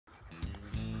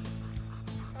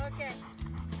Okay.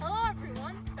 Hello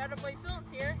everyone, Better Boy Films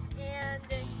here, and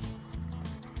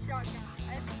shotgun.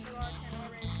 I think you all can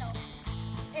already tell.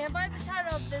 And by the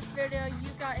title of this video, you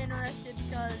got interested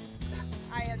because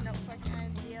I have no fucking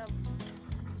idea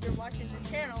you're watching the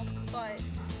channel, but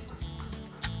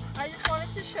I just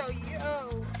wanted to show you.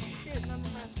 Oh shit, never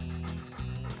mind.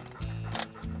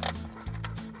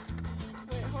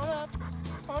 Wait, hold up.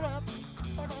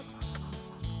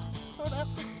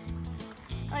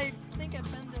 I think I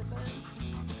bent it, but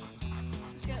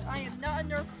I am not a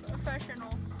nerf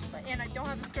professional, and I don't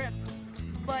have a script.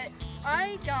 But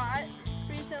I got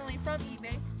recently from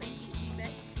eBay, thank you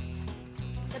eBay,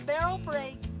 the Barrel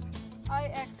Break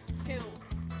IX2.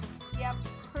 Yep,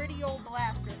 pretty old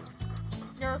blaster,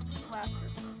 nerf blaster.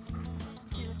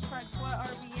 Jesus Christ, what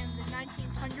are we in the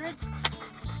 1900s?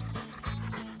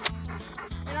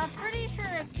 And I'm pretty sure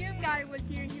if Doom Guy was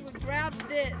here, he would grab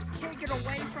this, take it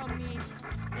away from me,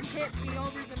 and hit me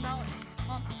over the mouth.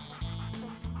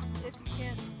 If you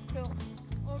can't go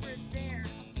over there.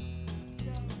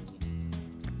 So,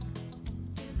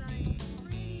 and I'm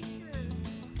pretty sure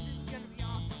this is gonna be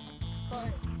awesome.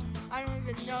 But I don't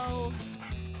even know.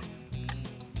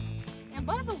 And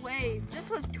by the way, this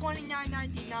was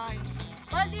 $29.99.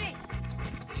 Buzzy!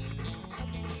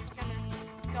 Okay, he's gonna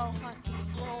go hunt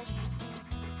some squirrels.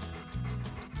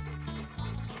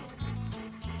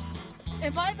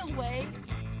 And by the way,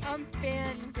 I'm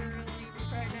fangirling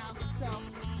right now, so,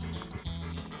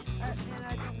 and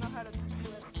I don't know how to do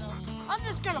it, so, I'm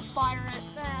just gonna fire it.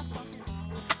 Fuck it.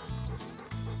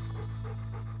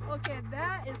 Okay,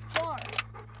 that is far.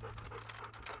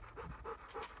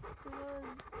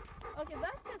 Okay,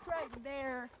 that's just right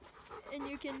there, and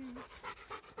you can,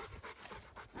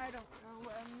 I don't know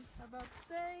what I'm about to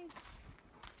say.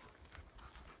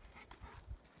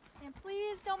 And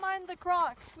please don't mind the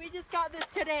Crocs. We just got this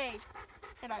today,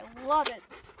 and I love it.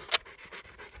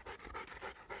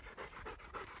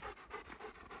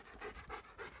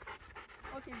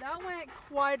 Okay, that went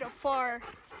quite far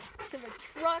to the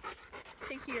truck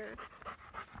to here.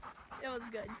 It was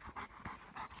good.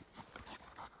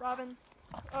 Robin,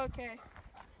 okay.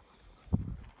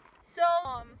 So,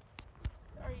 are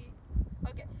you,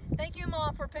 okay. Thank you,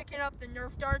 Mom, for picking up the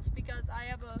Nerf darts because I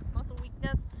have a muscle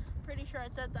weakness. Pretty sure I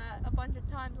said that a bunch of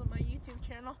times on my YouTube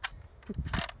channel.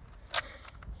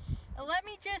 And let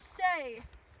me just say,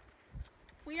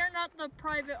 we are not the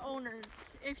private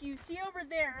owners. If you see over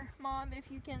there, Mom, if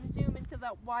you can zoom into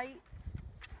that white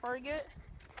target,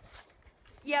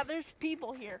 yeah, there's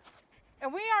people here.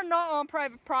 And we are not on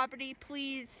private property.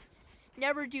 Please,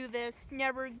 never do this.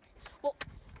 Never, well,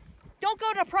 don't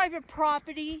go to private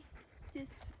property.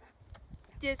 Just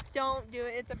don't do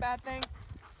it. It's a bad thing.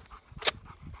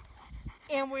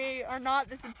 And we are not,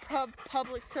 this is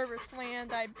public service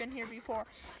land. I've been here before.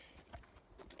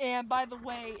 And by the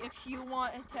way, if you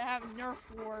want to have a Nerf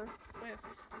war with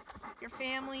your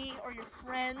family or your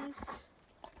friends,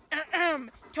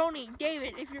 Tony,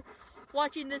 David, if you're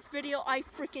watching this video, I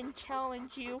freaking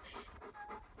challenge you.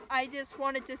 I just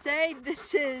wanted to say,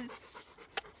 this is,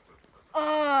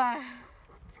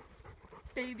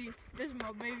 baby, this is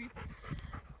my baby.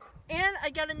 And I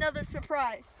got another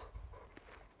surprise.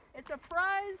 It's a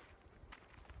prize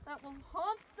that will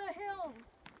haunt the hills.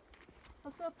 A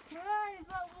surprise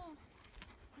that will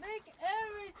make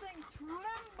everything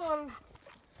tremble.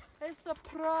 A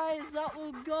surprise that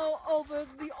will go over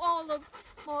the olive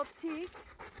motif.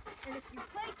 And if you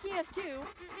play TF2,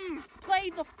 play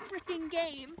the freaking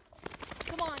game.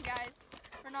 Come on, guys.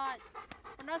 We're not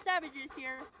savages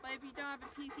here. But if you don't have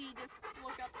a PC, just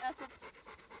look up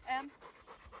SFM.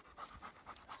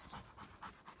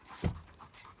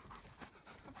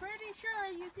 Pretty sure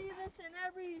you see this in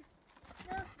every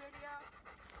Nerf video.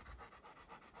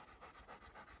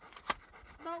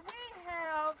 But we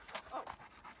have,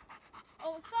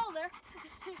 oh, it fell there.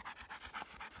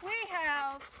 We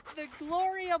have the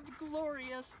glory of the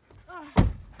glorious,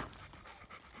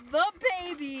 the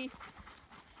baby,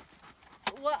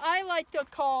 what I like to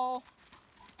call,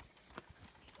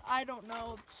 I don't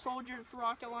know, Soldier's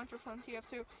rocket launcher from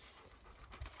TF2,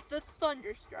 the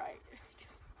Thunder Strike.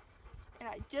 And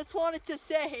I just wanted to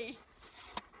say,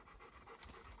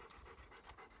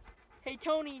 hey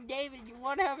Tony and David, you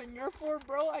want to have a Nerf war,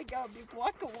 bro? I got a big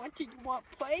waka want to. You want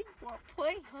to play? You want to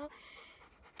play, huh?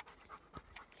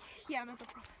 Yeah, not the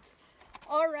profits.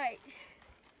 Alright.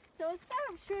 So instead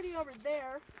of shooting over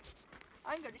there,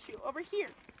 I'm going to shoot over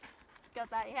here.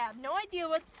 Because I have no idea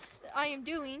what I am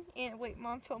doing. And wait,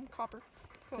 Mom, film copper.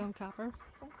 Film copper.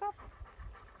 Film copper.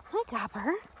 Hi,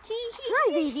 Copper.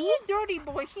 Hi, baby. He's a dirty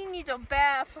boy. He needs a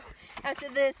bath after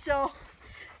this, so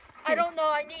I don't know.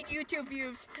 I need YouTube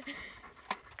views.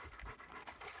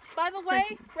 By the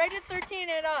way, rated 13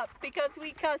 and up because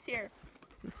we cuss here.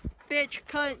 Bitch,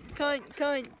 cunt,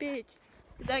 bitch.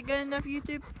 Is that good enough,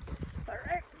 YouTube?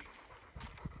 Alright.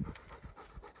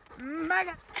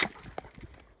 Mega.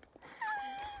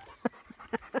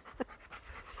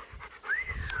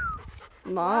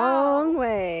 Long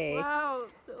way. Wow,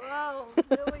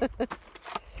 really?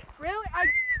 Really?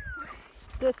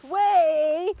 This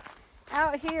way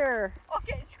out here.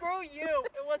 Okay, screw you.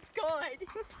 It was good.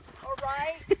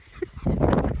 Alright?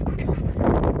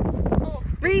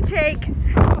 Retake.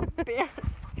 Bear.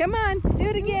 Come on, do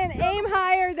it again. Aim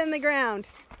higher than the ground.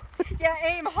 Yeah,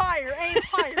 aim higher.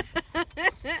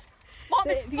 Mom,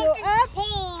 it's fucking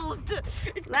cold. It's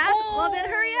cold. Well, then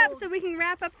hurry up so we can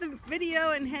wrap up the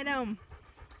video and head home.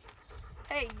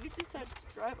 Hey, you just said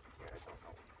drive up here. I don't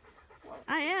know what.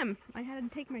 I am. I had to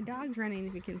take my dogs running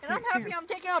if you can. And I'm happy I'm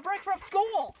taking a break from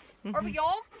school. Are we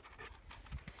all?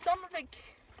 Summer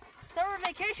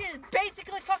vacation is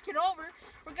basically fucking over.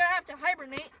 We're gonna have to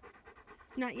hibernate.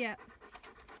 Not yet.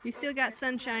 You still got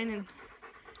sunshine and.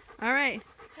 All right.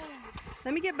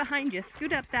 Let me get behind you.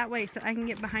 Scoot up that way so I can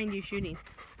get behind you shooting.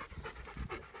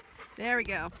 There we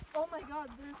go. Oh my God,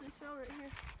 there's a show right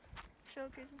here.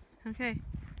 Showcasing. Okay.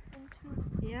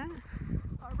 Yeah.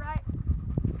 All right.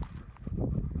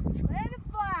 Let it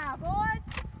fly, boys.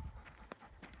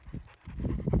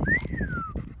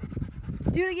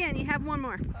 Do it again. You have one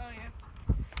more. Oh yeah.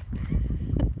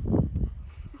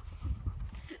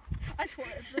 I swear,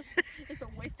 this is a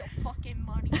waste of fucking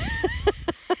money.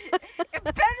 It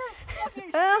better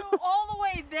fucking shoot all the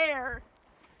way there.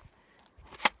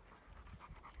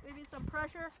 Maybe some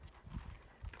pressure.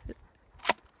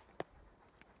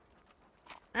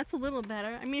 That's a little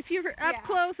better. I mean, if you were up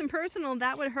close and personal,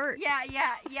 that would hurt. Yeah,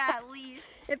 at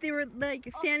least. If they were like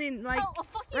standing like a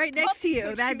fucking right next to puppy you,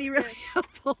 could that'd be really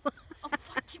helpful. A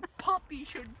fucking puppy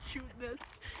should shoot this.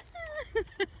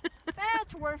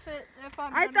 That's worth it if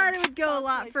I'm I thought it would go a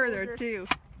lot further too,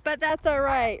 but that's all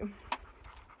right.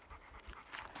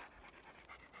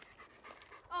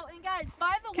 Oh, and guys,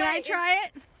 by the way, can I try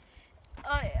it?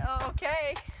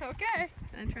 Okay.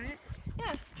 Can I try it?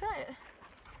 Yeah, try it.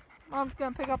 Mom's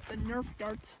gonna pick up the Nerf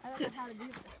darts. I don't know how to do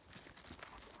that.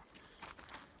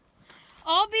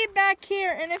 I'll be back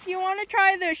here, and if you want to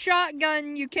try the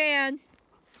shotgun, you can.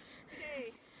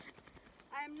 Okay.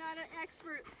 I'm not an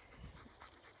expert.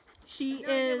 She I have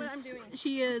no idea what I'm doing.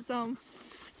 She is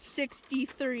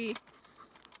 63.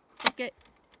 Okay.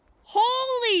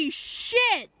 Holy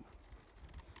shit!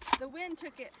 The wind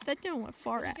took it. That didn't went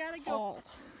far at gotta go. all.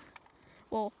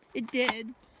 Well, it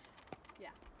did. Yeah.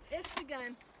 It's the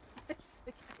gun.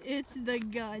 It's the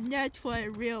gun. That's what a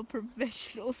real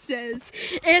professional says.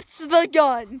 It's the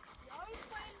gun. You always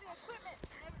blame the equipment,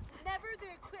 never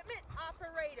the equipment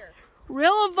operator.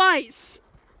 Real advice.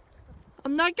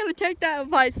 I'm not gonna take that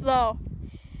advice though.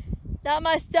 Not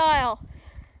my style.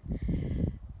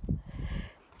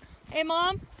 Hey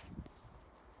Mom,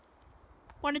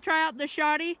 want to try out the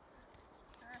shotty?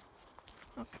 Sure.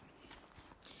 Okay.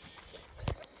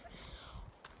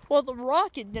 Well, the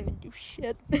rocket didn't do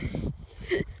shit.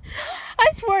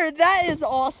 I swear that is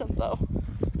awesome though.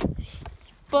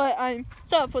 But I'm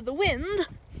sorry for the wind.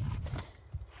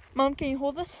 Mom, can you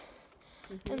hold this?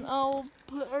 And I'll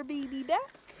put our baby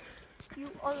back. You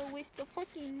are a waste of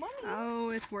fucking money. Oh,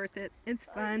 it's worth it. It's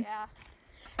fun. Yeah.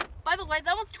 By the way,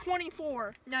 that was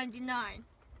 $24.99.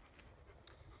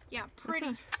 Yeah,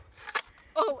 pretty.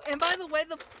 Oh, and by the way,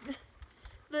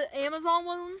 the Amazon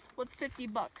one was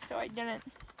 $50, so I didn't.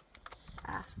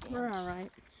 We're all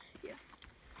right. Yeah.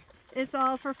 It's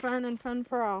all for fun and fun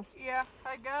for all. Yeah,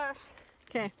 I guess.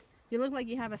 Okay. You look like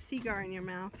you have a cigar in your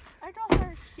mouth. I don't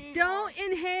have a cigar. Don't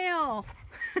inhale.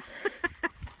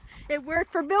 It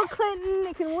worked for Bill Clinton.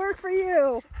 It can work for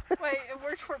you. Wait, it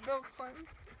worked for Bill Clinton?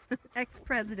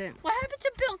 Ex-president. What happened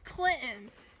to Bill Clinton?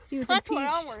 He was That's impeached.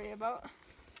 what I'm worried about.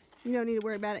 You don't need to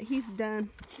worry about it. He's done.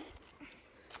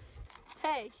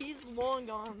 Hey, he's long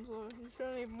gone, so you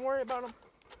shouldn't even worry about him.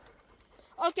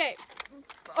 Okay,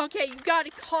 you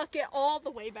gotta cock it all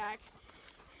the way back.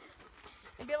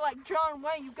 And be like John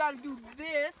Wayne, you gotta do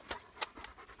this.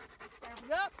 There we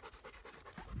go.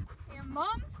 And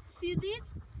Mom, see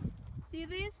these? See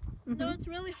these? Mm-hmm. No, it's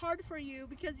really hard for you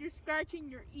because you're scratching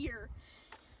your ear.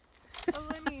 So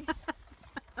let me.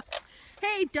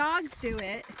 Hey, dogs do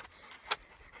it.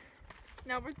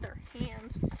 Now with their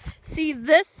hands. See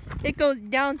this? It goes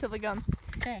down to the gun.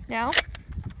 Okay. Now,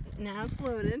 Now it's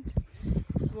loaded.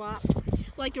 Swap.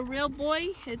 like a real boy,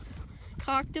 it's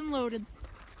cocked and loaded.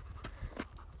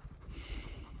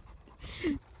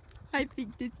 I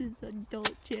think this is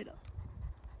adult channel.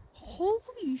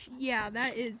 Holy yeah,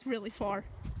 that is really far.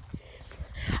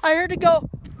 I heard it go.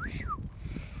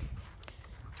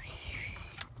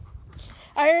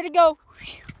 I heard it go.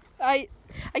 I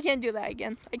can't do that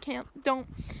again. I can't. Don't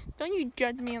you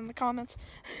judge me in the comments.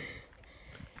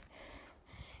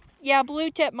 Yeah, blue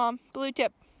tip, Mom. Blue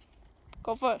tip.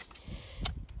 Go first.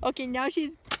 Okay, now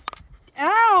she's.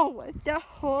 Ow! That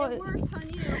hurt. It works on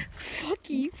you. Fuck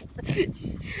you.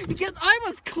 Because I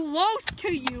was close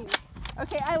to you.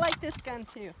 Okay, I like this gun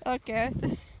too. Okay.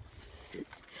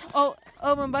 Oh,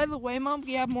 and by the way, Mom,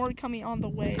 we have more coming on the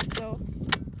way, so.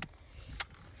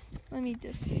 Let me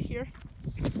just here.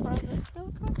 Borrow this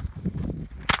real quick.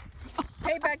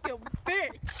 Payback, you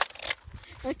bitch.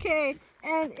 Okay,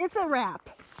 and it's a wrap.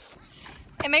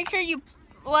 And make sure you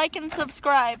like and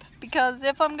subscribe, because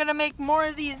if I'm gonna make more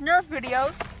of these Nerf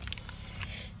videos,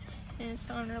 and it's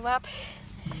on her lap,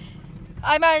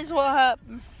 I might as well have,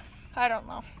 I don't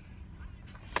know.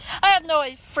 I have no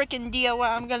freaking idea what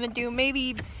I'm gonna do.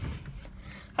 Maybe,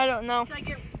 I don't know. So I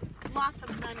get lots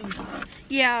of money.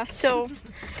 Yeah, so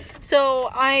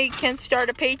I can start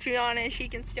a Patreon and she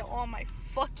can steal all my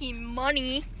fucking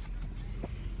money.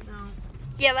 No.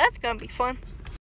 Yeah, that's gonna be fun.